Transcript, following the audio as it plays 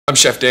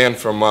Chef Dan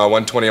from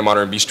 120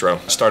 Modern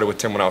Bistro. I started with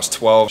Tim when I was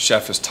 12.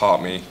 Chef has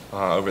taught me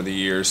over the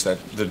years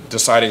that the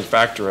deciding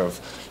factor of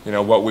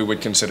what we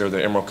would consider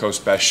the Emerald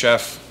Coast best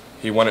chef.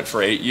 He won it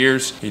for 8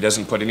 years. He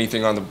doesn't put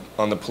anything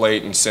on the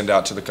plate and send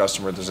out to the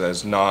customer that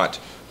is not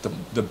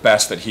the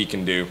best that he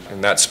can do,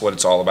 and that's what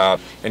it's all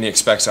about. And he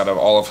expects out of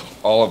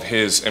all of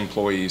his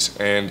employees,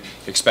 and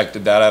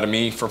expected that out of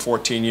me for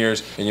 14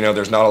 years. And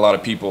there's not a lot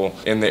of people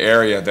in the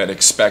area that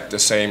expect the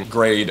same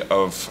grade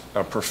of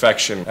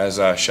perfection as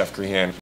Chef Creehan.